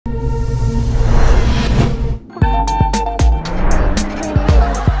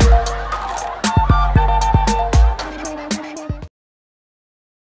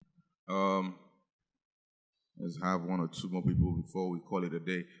have one or two more people before we call it a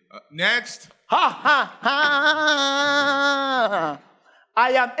day. Next. Ha ha ha!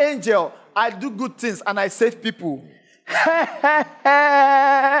 I am angel. I do good things and I save people. I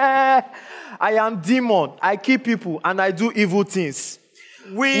am demon. I kill people and I do evil things.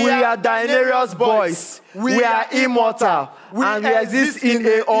 We are Daenerys boys. We are immortal. And we exist in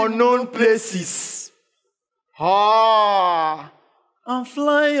the unknown places. Ah, I'm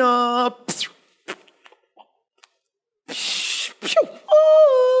flying up.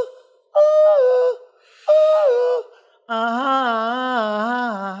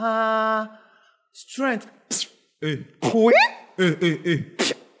 Strength. Hey.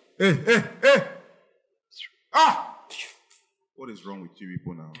 Ah! What is wrong with you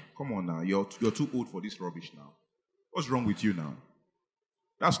people now? Come on now. You're too old for this rubbish now. What's wrong with you now?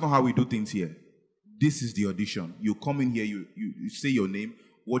 That's not how we do things here. This is the audition. You come in here, you say your name,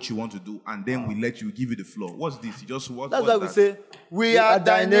 what you want to do, and then we let you, give you the floor. What's this? You just what? That's why we say, we are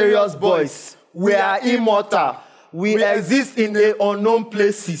Daenerys boys. We are immortal. We exist in the unknown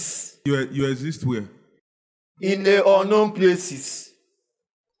places. You exist where? In the unknown places.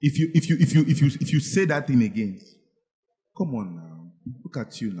 If you say that thing again, come on now. Look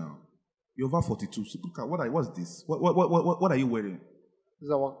at you now. You're over 42. So look at what's this? What are you wearing? This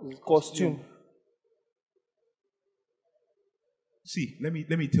is our costume. See, let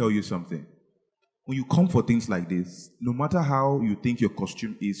me tell you something. When you come for things like this, no matter how you think your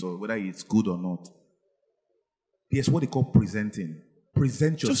costume is or whether it's good or not, there's what they call presenting.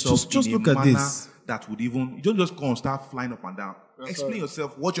 Present yourself just in look a at manner this. that would even, you don't just come and start flying up and down. Explain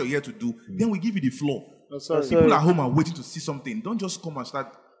yourself, what you're here to do. Then we give you the floor. People at home are waiting to see something. Don't just come and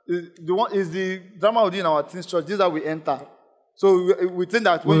start. The one is the drama we do in our teens church. This is how we enter. So we think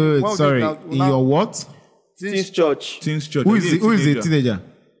that when wait, sorry. In your what? Teens church. Teens church. Who is the teenager?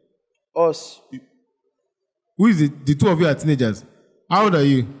 Us. Who is the two of you are teenagers? How old are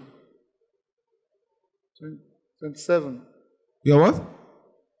you? 27. You're what?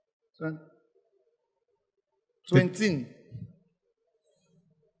 20.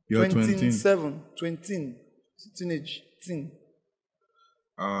 You're 20. 27. 20. Teenage. Teen.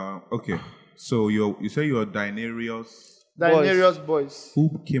 Okay. So you say you're Daenerys boys.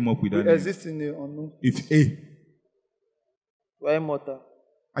 Who came up with that We name? exist in the unknown. We're immortal.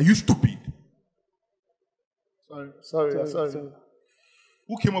 Are you stupid? Sorry.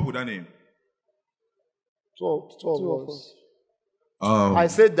 Who came up with that name? Two of us. Oh. I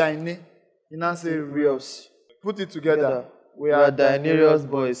said Daenerys. You now say Rios. Put it together. We are Daenerys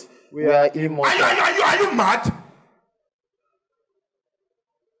boys. We are immortal. Are you mad?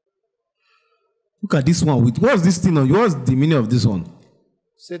 Look at this one. What's this thing on? What's the meaning of this one?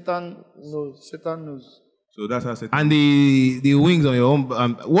 Satan knows. So that's how Satan. And the wings on your own.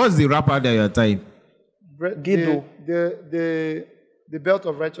 What's the wrapper that you're tying? Gido. The belt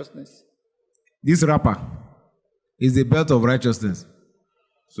of righteousness. This wrapper is the belt of righteousness.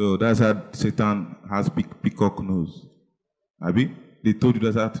 So that's how Satan has peacock nose. Abi? They told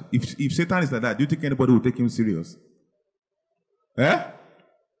you that if Satan is like that, do you think anybody will take him serious? Eh?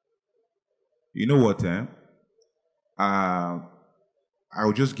 You know what, I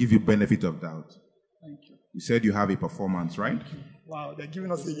will just give you benefit of doubt. Thank you. You said you have a performance, right? Wow, they're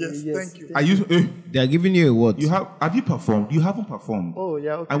giving us a yes. Thank you. Are you? They are giving you a what? Have you performed? You haven't performed. Oh,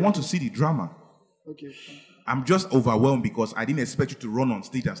 yeah, okay. I want to see the drama. Okay. I'm just overwhelmed because I didn't expect you to run on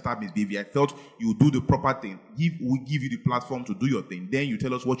stage and start misbehaving. I felt you do the proper thing. We give you the platform to do your thing. Then you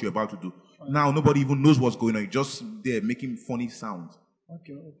tell us what you're about to do. Now nobody even knows what's going on. You're just there making funny sounds.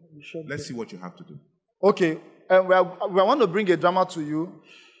 Okay. Let's see what you have to do. Okay. And we want to bring a drama to you.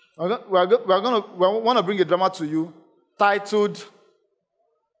 We want to bring a drama to you titled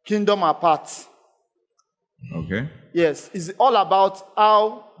Kingdom Apart. Okay. Yes. It's all about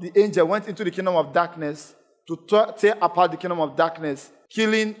how the angel went into the kingdom of darkness to tear apart the kingdom of darkness,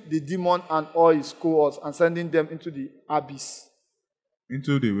 killing the demon and all his cohorts and sending them into the abyss.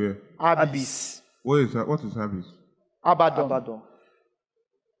 Into the where? Abyss. What is that? What is abyss? Abaddon.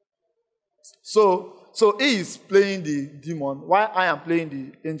 So he is playing the demon while I am playing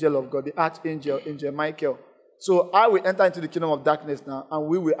the angel of God, the archangel, Angel Michael. So I will enter into the kingdom of darkness now and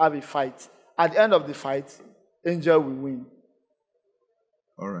we will have a fight. At the end of the fight, angel will win.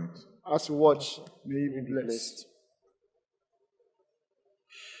 All right. As you watch, may you be blessed.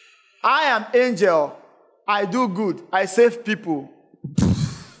 I am angel. I do good. I save people.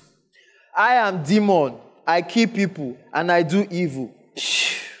 I am demon. I kill people and I do evil.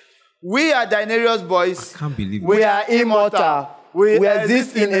 We are Daenerys boys. I can't believe it. We are immortal. We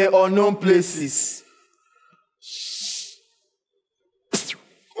exist in the unknown places.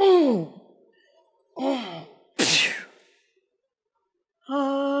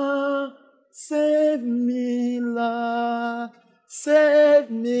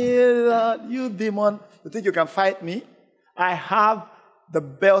 Save me, Lord, you demon. You think you can fight me? I have the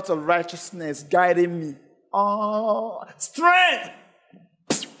belt of righteousness guiding me. Oh, strength!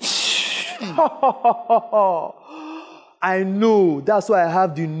 I know. That's why I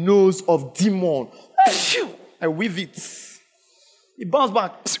have the nose of demon. I weave it. It bounces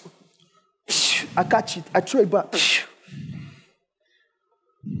back. I catch it. I throw it back.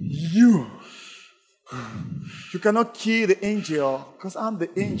 You cannot kill the angel because I'm the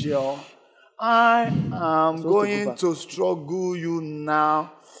angel. I am going to struggle you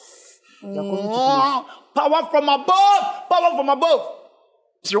now. Power from above! Power from above!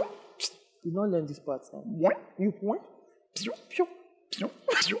 You not learn this part. You point.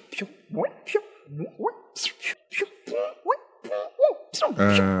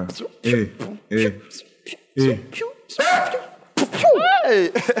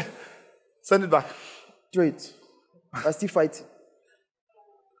 Hey! Send it back. Straight. I still fighting.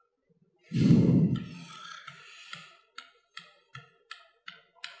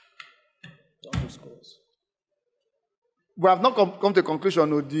 We have not come to a conclusion.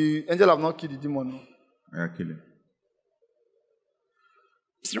 No, the angel have not killed the demon. No. I kill him.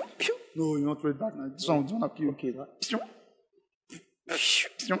 No, you not throw it back now. This one will kill. Okay.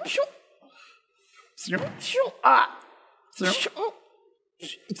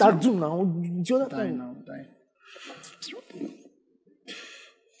 It's a do now. Die now, die.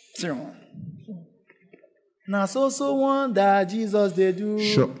 Na so wonder Jesus they do.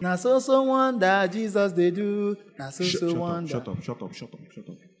 Sure. Na so wonder Jesus they do. Na so wonder. Shut up.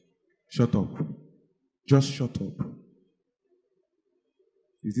 Shut up. Just shut up.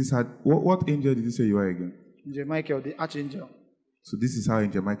 Is this how, what angel did you say you are again? Angel Michael, the archangel. So this is how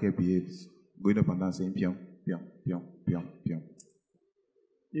Angel Michael behaves. Going up and down saying piam, piam, piam, piam, piam.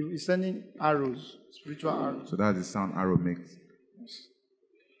 He's sending arrows, spiritual arrows. So that's the sound arrow makes.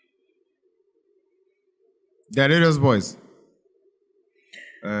 They're Darius boys.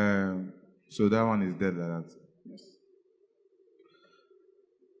 So that one is dead like that. Yes.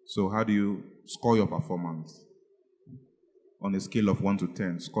 So how do you score your performance? On a scale of 1 to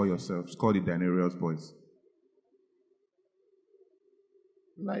 10, score yourself. Score the Darius boys.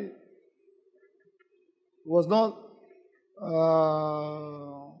 Like, was not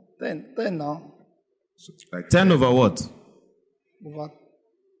 10 now. So, like 10 over what? Over 5.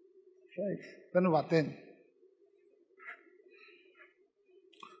 10 over 10.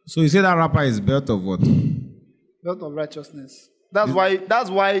 So you say that rapper is belt of what? Belt of righteousness. That's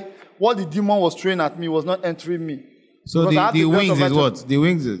why what the demon was throwing at me was not entering me. So the wings is what? The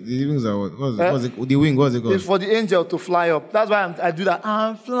wings are what? What's it, the wing, what's it called? It's for the angel to fly up. That's why I do that.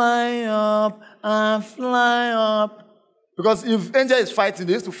 I'm flying up. Because if angel is fighting,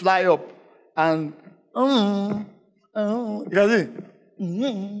 they used to fly up. And, you can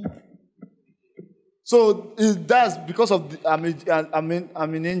see? So that's because of I'm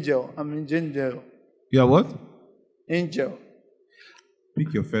an angel. I'm an angel. You are what? Angel.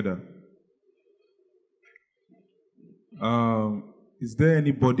 Pick your feather. Is there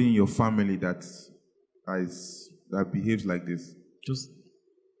anybody in your family that behaves like this?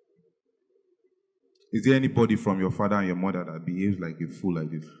 Is there anybody from your father and your mother that behaves like a fool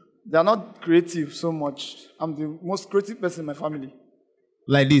like this? They are not creative so much. I'm the most creative person in my family.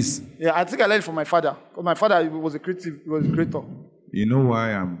 Like this? Yeah, I think I learned it from my father. Because my father was a creative, he was a creator. You know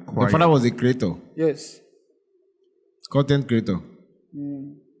why I'm quiet? Your father was a creator? Yes. Content creator?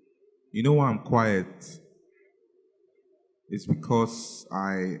 You know why I'm quiet? It's because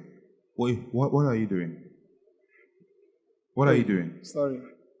Wait, what are you doing? What are you doing? Sorry.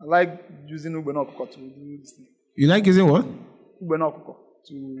 I like using Ubenokoko to do this thing. You like using what? Ubenokoko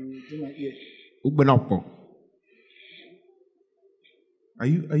to do my ear. Ubenokoko. Are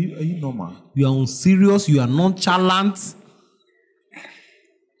you normal? You are unserious, you are nonchalant.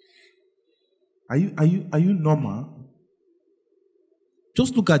 Are you normal?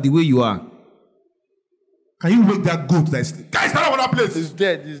 Just look at the way you are. Can you wake that goat guys, stand up on that place? He's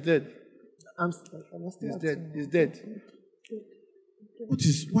dead. He's dead. He's dead. He's dead. Which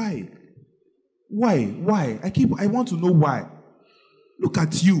is why? Why? I want to know why. Look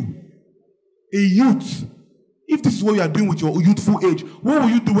at you. A youth. If this is what you are doing with your youthful age, what will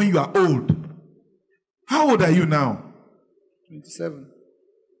you do when you are old? How old are you now? 27.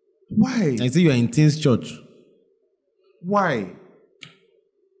 Why? I see you are in teens church. Why?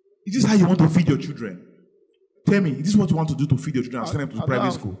 Is this how you want to feed your children? Tell me, is this what you want to do to feed your children and send them to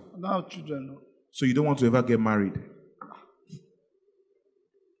private school? I don't have children. No. So you don't want to ever get married?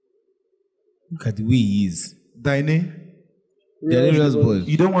 Look at the way he is. Daine? Delirious boys.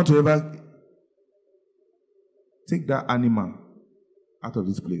 You don't want to ever take that animal out of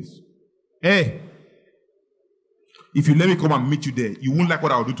this place. Hey. If you let me come and meet you there, you won't like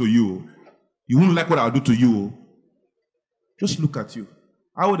what I'll do to you. You won't like what I'll do to you. Just look at you.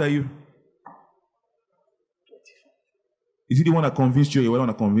 How old are you? Is he the one that convinced you or you the one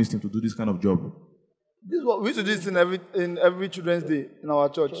that convinced him to do this kind of job? This is what we used to do this in every Children's Day in our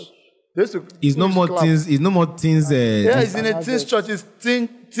church. It's no more things. It's no more things. Yeah, it's in a teens church. It's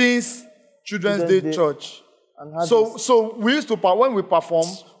teens Children's Day church. So we used to when we perform,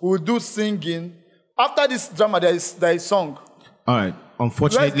 we would do singing. After this drama, there is song. All right.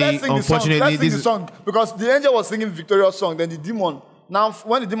 Unfortunately, let's sing the song because the angel was singing Victoria's song. Then the demon. Now,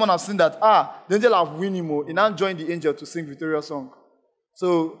 when the demon has seen that, the angel have win him, he now joined the angel to sing Victoria's song.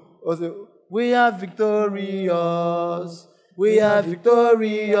 So, we are victorious. We are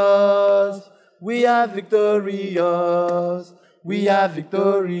victorious. We are victorious. We are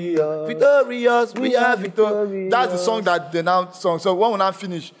victorious. Victorious. We are victorious. That's the song that they now sing. So when we now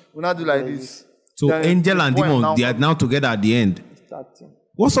finish, we now do like this. So then angel and demon, they are now together at the end.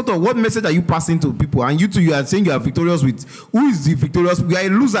 What message are you passing to people? And you are saying you are victorious with who is the victorious? You are a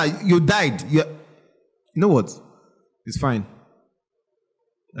loser. You died. You know what? It's fine.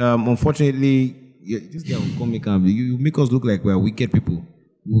 Unfortunately, this guy will come you make us look like we are wicked people.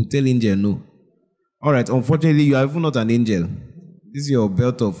 We will tell angel no. All right. Unfortunately, you are even not an angel. This is your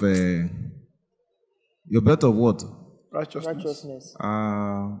belt of what? Righteousness.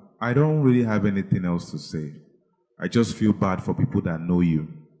 I don't really have anything else to say. I just feel bad for people that know you.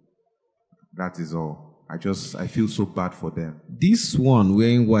 That is all. I feel so bad for them. This one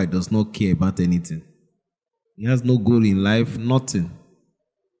wearing white does not care about anything. He has no goal in life, nothing.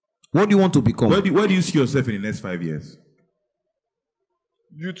 What do you want to become? Where do you see yourself in the next 5 years?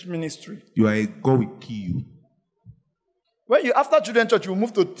 Youth ministry. You are a God will kill you. When you after children's church, you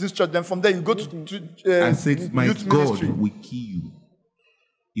move to this church. Then from there you go to I said, my youth God ministry. will kill you.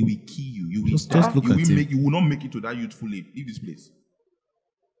 He will kill you. You will, just look at him. You will not make it to that youthful age. Leave this place.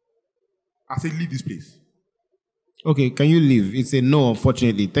 I said, leave this place. Okay, can you leave? It's a no,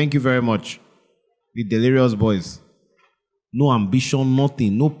 unfortunately. Thank you very much. The Delirious Boys. No ambition,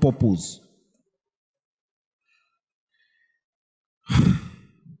 nothing, no purpose.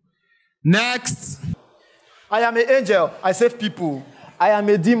 Next. I am an angel. I save people. I am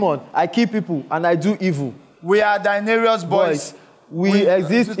a demon. I kill people and I do evil. We are Delirious Boys. We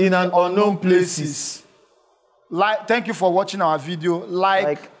exist in an unknown places. Thank you for watching our video.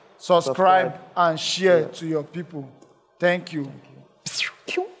 Like, subscribe, and share to your people. Thank you.